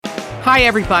Hi,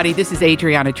 everybody. This is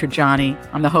Adriana Trajani.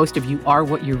 I'm the host of You Are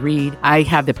What You Read. I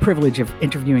have the privilege of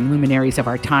interviewing luminaries of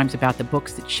our times about the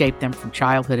books that shaped them from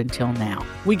childhood until now.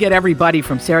 We get everybody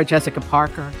from Sarah Jessica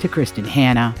Parker to Kristen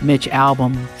Hanna, Mitch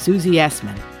Albom, Susie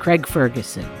Essman, Craig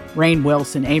Ferguson, Rainn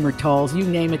Wilson, Amor Tolls, you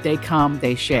name it, they come,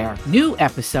 they share. New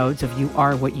episodes of You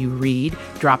Are What You Read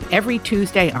drop every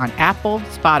Tuesday on Apple,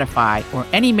 Spotify, or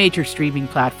any major streaming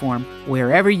platform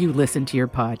wherever you listen to your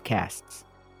podcasts.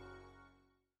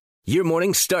 Your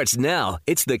morning starts now.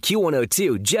 It's the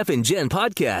Q102 Jeff and Jen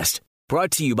podcast, brought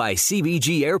to you by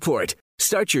CBG Airport.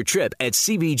 Start your trip at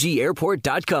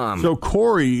CBGAirport.com. So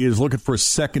Corey is looking for a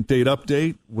second date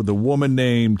update with a woman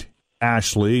named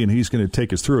Ashley, and he's going to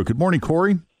take us through it. Good morning,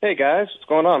 Corey. Hey, guys. What's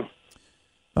going on?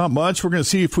 Not much. We're going to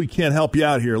see if we can't help you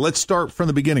out here. Let's start from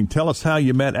the beginning. Tell us how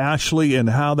you met Ashley and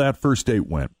how that first date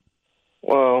went.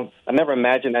 Well, I never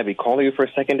imagined I'd be calling you for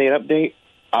a second date update.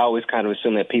 I always kind of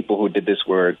assumed that people who did this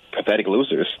were pathetic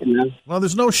losers. You know? Well,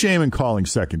 there's no shame in calling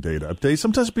second date updates.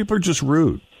 Sometimes people are just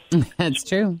rude. That's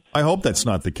true. I hope that's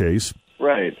not the case.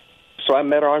 Right. So I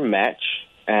met her on Match,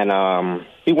 and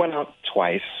we went out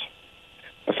twice.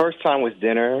 The first time was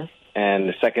dinner, and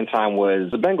the second time was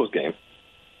the Bengals game.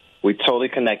 We totally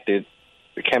connected.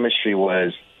 The chemistry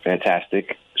was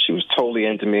fantastic. She was totally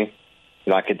into me.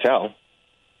 You know, I could tell.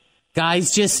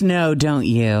 Guys just know, don't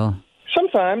you?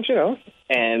 Sometimes, you know.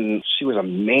 And she was a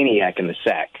maniac in the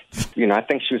sack. You know, I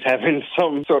think she was having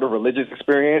some sort of religious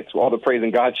experience, all the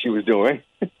praising God she was doing.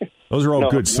 Those are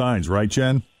all good signs, right,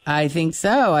 Jen? I think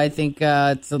so. I think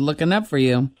it's looking up for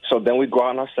you. So then we go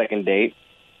out on our second date,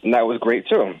 and that was great,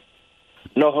 too.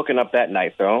 No hooking up that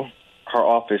night, though. Her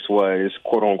office was,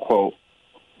 quote-unquote,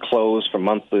 closed for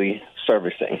monthly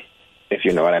servicing, if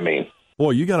you know what I mean.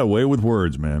 Boy, you got away with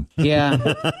words, man.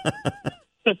 Yeah.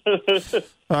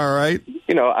 All right.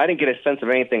 You know, I didn't get a sense of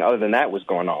anything other than that was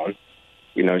going on.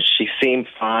 You know, she seemed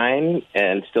fine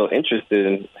and still interested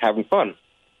in having fun.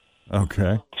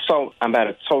 Okay. So I'm at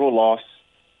a total loss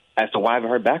as to why I haven't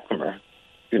heard back from her.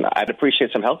 You know, I'd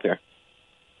appreciate some help here.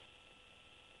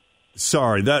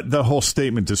 Sorry, the whole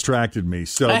statement distracted me.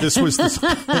 So this was this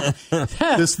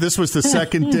was the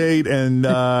second date, and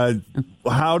the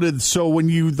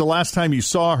last time you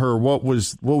saw her, what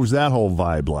was that whole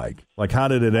vibe like? Like, how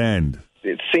did it end?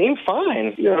 It seemed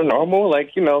fine, you know, normal.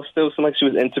 Like, you know, still seemed like she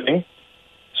was into me.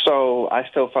 So I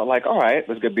still felt like, all right,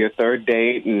 there's gonna be a third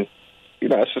date, and you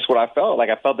know, that's just what I felt. Like,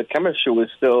 I felt the chemistry was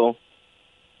still,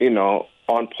 you know,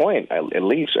 on point, at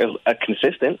least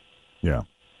consistent. Yeah.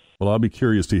 Well, I'll be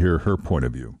curious to hear her point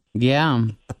of view. Yeah.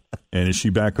 And is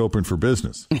she back open for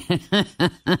business?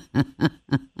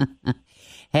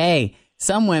 Hey,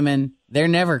 some women, they're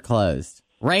never closed.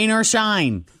 Rain or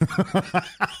shine.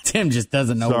 Tim just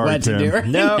doesn't know what to do right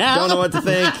No, now. don't know what to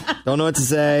think. Don't know what to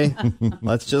say.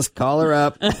 Let's just call her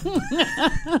up.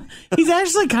 He's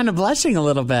actually kind of blushing a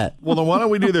little bit. Well, then why don't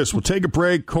we do this? We'll take a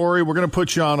break. Corey, we're going to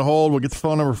put you on hold. We'll get the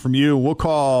phone number from you. We'll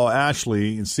call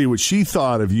Ashley and see what she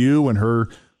thought of you and her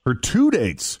 2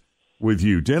 dates with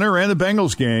you, dinner and the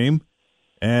Bengals game,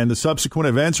 and the subsequent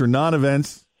events or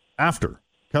non-events after.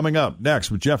 Coming up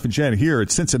next with Jeff and Jen here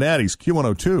at Cincinnati's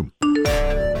Q102.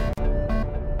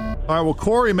 All right, well,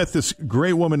 Corey met this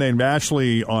great woman named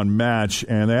Ashley on Match,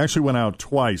 and they actually went out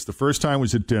twice. The first time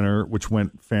was at dinner, which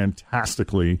went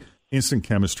fantastically, instant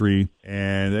chemistry,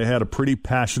 and they had a pretty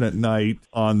passionate night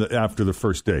after the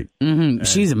first date. Mm-hmm.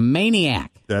 She's a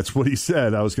maniac. That's what he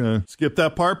said. I was going to skip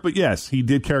that part, but yes, he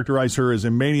did characterize her as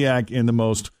a maniac in the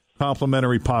most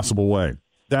complimentary possible way.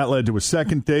 That led to a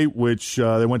second date, which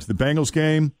they went to the Bengals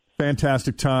game.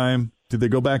 Fantastic time. Did they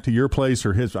go back to your place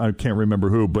or his? I can't remember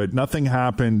who, but nothing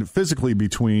happened physically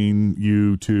between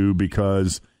you two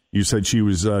because you said she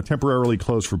was temporarily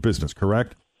closed for business,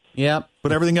 correct? Yep.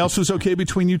 But everything else was okay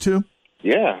between you two?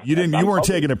 Yeah. You weren't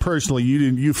taking it personally.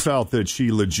 You felt that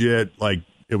she legit, like,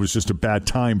 it was just a bad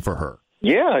time for her.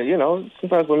 Yeah, you know,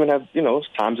 sometimes women have, you know,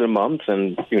 times in a month,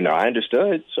 and, you know, I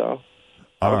understood, so.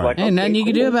 I was like, hey, nothing you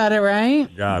can do about it,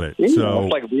 right? Got it. Yeah, so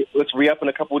like, let's re-up in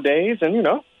a couple of days, and, you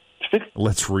know.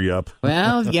 Let's re-up.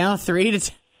 Well, yeah, 3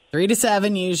 to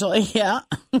 7 usually, yeah.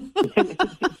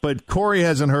 But Corey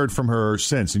hasn't heard from her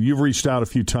since, and you've reached out a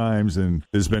few times, and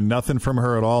there's been nothing from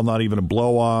her at all, not even a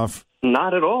blow-off.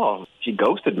 Not at all. She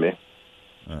ghosted me.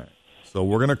 All right. So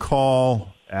we're going to call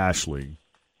Ashley.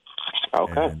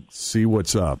 Okay. And see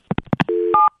what's up.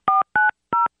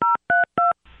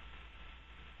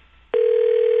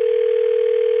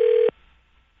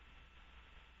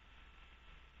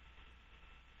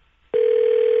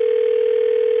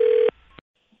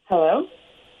 Hello?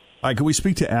 Hi, can we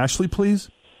speak to Ashley, please?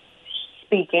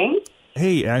 Speaking.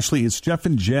 Hey, Ashley, it's Jeff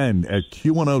and Jen at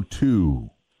Q102.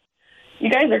 You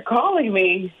guys are calling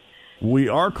me. We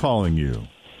are calling you,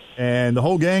 and the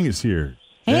whole gang is here.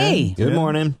 Hey. Jen, Good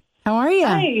morning. How are you?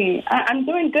 Hi, I'm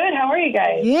doing good. How are you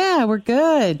guys? Yeah, we're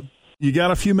good. You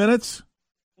got a few minutes?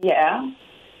 Yeah.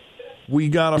 We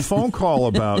got a phone call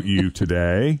about you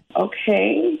today.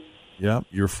 Okay. Yep,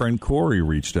 your friend Corey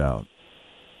reached out.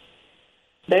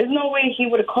 There's no way he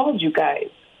would have called you guys.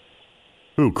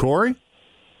 Who, Corey?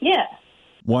 Yeah.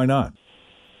 Why not?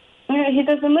 He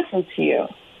doesn't listen to you.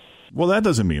 Well, that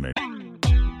doesn't mean it.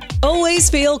 Always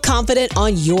feel confident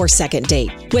on your second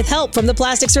date. With help from the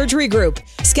Plastic Surgery Group.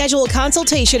 Schedule a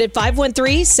consultation at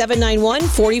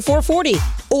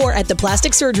 513-791-4440 or at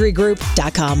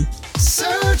theplasticsurgerygroup.com.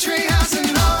 Surgery has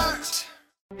an art.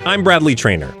 I'm Bradley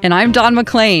Trainer. And I'm Don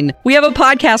McClain. We have a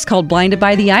podcast called Blinded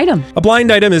by the Item. A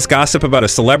blind item is gossip about a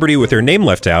celebrity with their name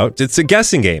left out. It's a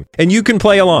guessing game, and you can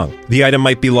play along. The item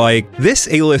might be like, this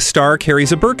A-list star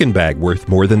carries a Birkin bag worth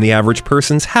more than the average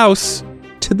person's house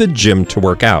to the gym to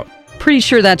work out. Pretty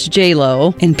sure that's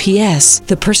J-Lo. And P.S.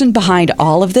 the person behind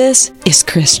all of this is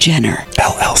Kris Jenner,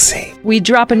 LLC. We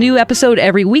drop a new episode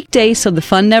every weekday so the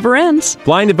fun never ends.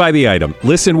 Blinded by the Item.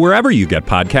 Listen wherever you get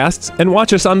podcasts and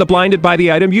watch us on the Blinded by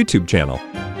the Item YouTube channel.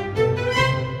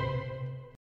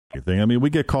 I mean, we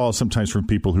get calls sometimes from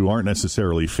people who aren't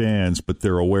necessarily fans, but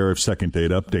they're aware of Second Date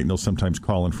Update, and they'll sometimes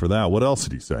call in for that. What else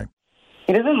did he say?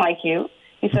 He doesn't like you.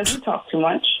 He says you talk too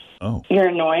much. Oh. You're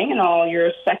annoying and all.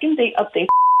 Your second date update.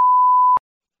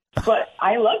 But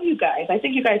I love you guys. I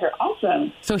think you guys are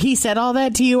awesome. So he said all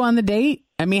that to you on the date?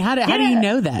 I mean, how do you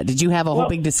know that? Did you have a whole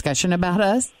big discussion about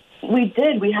us? We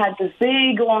did. We had this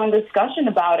big, long discussion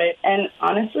about it. And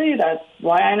honestly, that's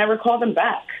why I never called him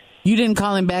back. You didn't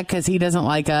call him back because he doesn't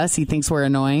like us? He thinks we're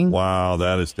annoying? Wow,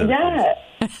 that is definitely... Yeah.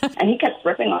 And he kept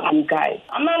ripping on you guys.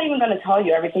 I'm not even going to tell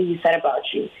you everything he said about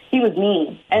you. He was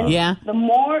mean. And the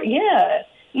more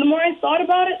I thought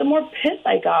about it, the more pissed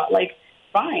I got. Like,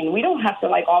 fine, we don't have to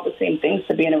like all the same things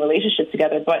to be in a relationship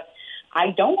together, but I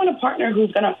don't want a partner who's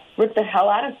going to rip the hell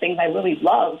out of things I really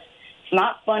love. It's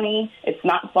not funny, it's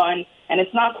not fun, and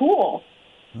it's not cool.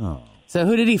 Oh. So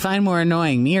who did he find more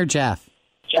annoying, me or Jeff?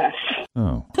 Jeff.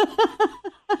 Oh.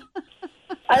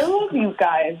 I love you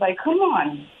guys. Like, come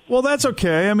on. Well, that's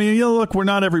okay. I mean, look, we're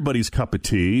not everybody's cup of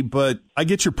tea, but I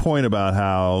get your point about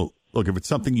how, look, if it's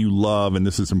something you love and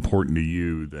this is important to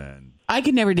you, then... I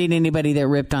could never date anybody that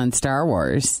ripped on Star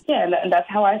Wars. Yeah, and that's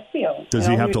how I feel. Does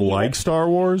he have to like Star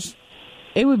Wars?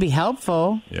 It would be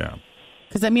helpful. Yeah.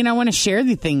 Because, I mean, I want to share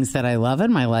the things that I love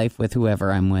in my life with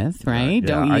whoever I'm with, right? Yeah,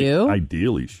 Don't you?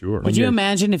 Ideally, sure. Would you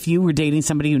imagine if you were dating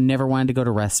somebody who never wanted to go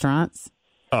to restaurants?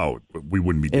 Oh, we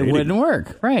wouldn't be dating. It wouldn't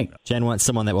work, right? Jen wants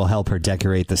someone that will help her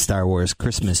decorate the Star Wars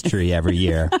Christmas tree every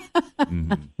year.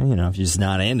 You know, if you're just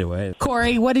not into it.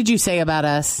 Corey, what did you say about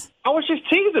us? I was just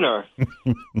teasing her.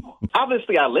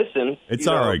 Obviously, I listened. It's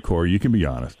all right, Corey. You can be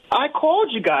honest. I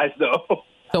called you guys, though.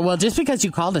 So, well, just because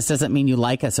you called us doesn't mean you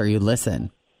like us or you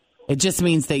listen. It just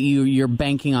means that you're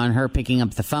banking on her picking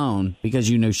up the phone because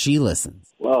you know she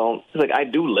listens. Well, it's like I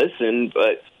do listen,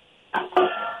 but...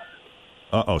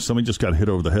 Uh-oh, somebody just got hit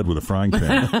over the head with a frying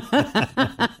pan.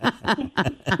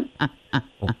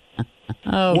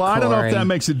 Oh, well, I don't know if Corey. that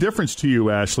makes a difference to you,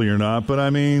 Ashley, or not, but I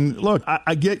mean, look,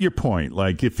 I get your point.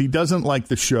 Like, if he doesn't like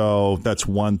the show, that's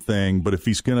one thing, but if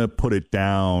he's going to put it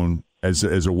down as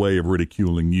a way of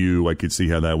ridiculing you, I could see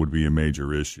how that would be a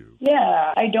major issue.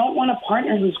 Yeah, I don't want a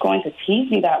partner who's going to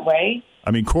tease me that way. I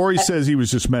mean, Corey says he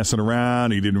was just messing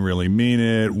around. He didn't really mean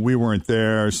it. We weren't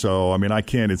there. So, I mean,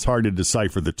 it's hard to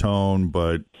decipher the tone,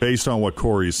 but based on what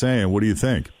Corey is saying, what do you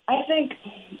think?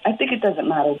 I think it doesn't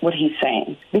matter what he's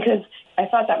saying because I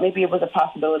thought that maybe it was a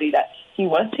possibility that he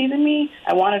was teasing me.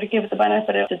 I wanted to give it the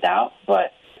benefit of the doubt,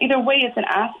 but either way, it's an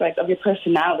aspect of your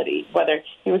personality, whether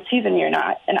he was teasing me or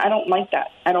not, and I don't like that.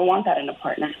 I don't want that in a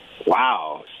partner.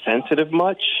 Wow. Sensitive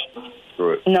much?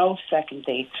 No second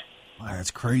date. Wow,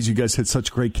 that's crazy. You guys had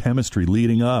such great chemistry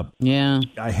leading up. Yeah.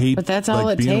 I hate but that's all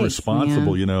it being takes.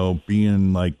 responsible, Yeah.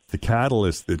 Being like the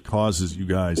catalyst that causes you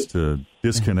guys to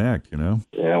disconnect,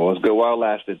 Yeah, well, it's good while it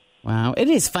lasted. Wow. It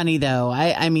is funny, though.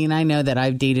 I mean, I know that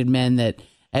I've dated men that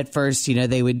at first,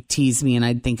 they would tease me and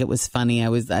I'd think it was funny. I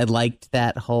liked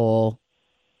that whole,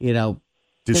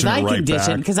 because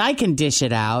I can dish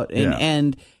it out.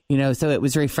 And so it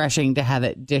was refreshing to have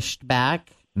it dished back.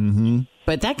 Mm-hmm.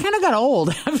 But that kind of got old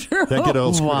after a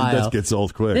while. That gets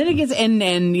old quick. Then it gets,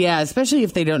 and yeah, especially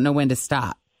if they don't know when to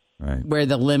stop. Right. Where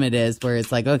the limit is, where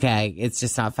it's like, okay, it's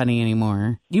just not funny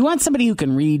anymore. You want somebody who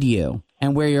can read you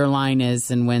and where your line is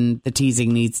and when the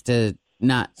teasing needs to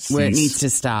where it needs to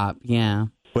stop. Yeah.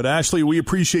 But Ashley, we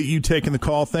appreciate you taking the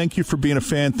call. Thank you for being a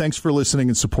fan. Thanks for listening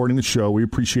and supporting the show. We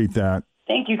appreciate that.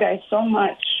 Thank you guys so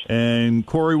much. And,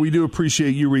 Corey, we do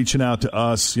appreciate you reaching out to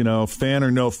us. You know, fan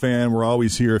or no fan, we're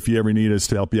always here if you ever need us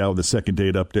to help you out with a second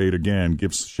date update. Again,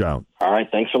 give us a shout. All right.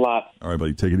 Thanks a lot. All right,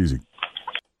 buddy. Take it easy.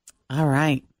 All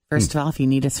right. First of all, if you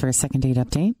need us for a second date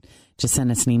update, just send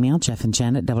us an email, Jeff and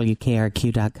Jen at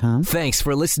WKRQ.com. Thanks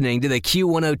for listening to the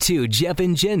Q102 Jeff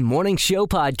and Jen Morning Show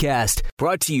podcast,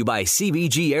 brought to you by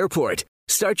CBG Airport.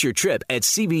 Start your trip at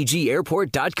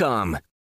CBGAirport.com.